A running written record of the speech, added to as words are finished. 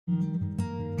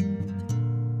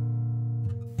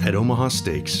At Omaha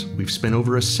Steaks, we've spent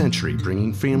over a century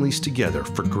bringing families together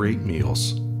for great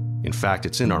meals. In fact,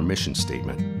 it's in our mission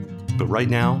statement. But right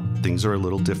now, things are a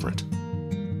little different.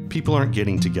 People aren't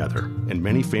getting together, and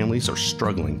many families are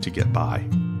struggling to get by.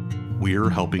 We're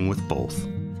helping with both.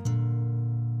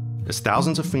 As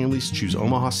thousands of families choose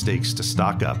Omaha Steaks to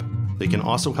stock up, they can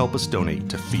also help us donate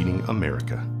to Feeding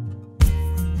America.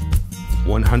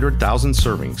 100,000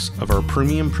 servings of our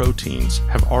premium proteins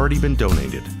have already been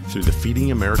donated through the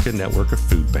Feeding America network of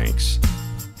food banks.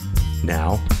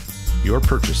 Now, your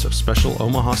purchase of special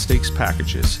Omaha Steaks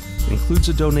packages includes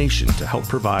a donation to help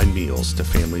provide meals to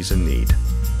families in need.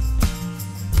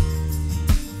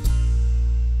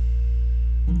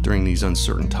 During these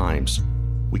uncertain times,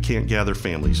 we can't gather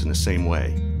families in the same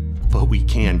way, but we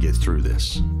can get through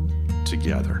this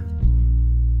together.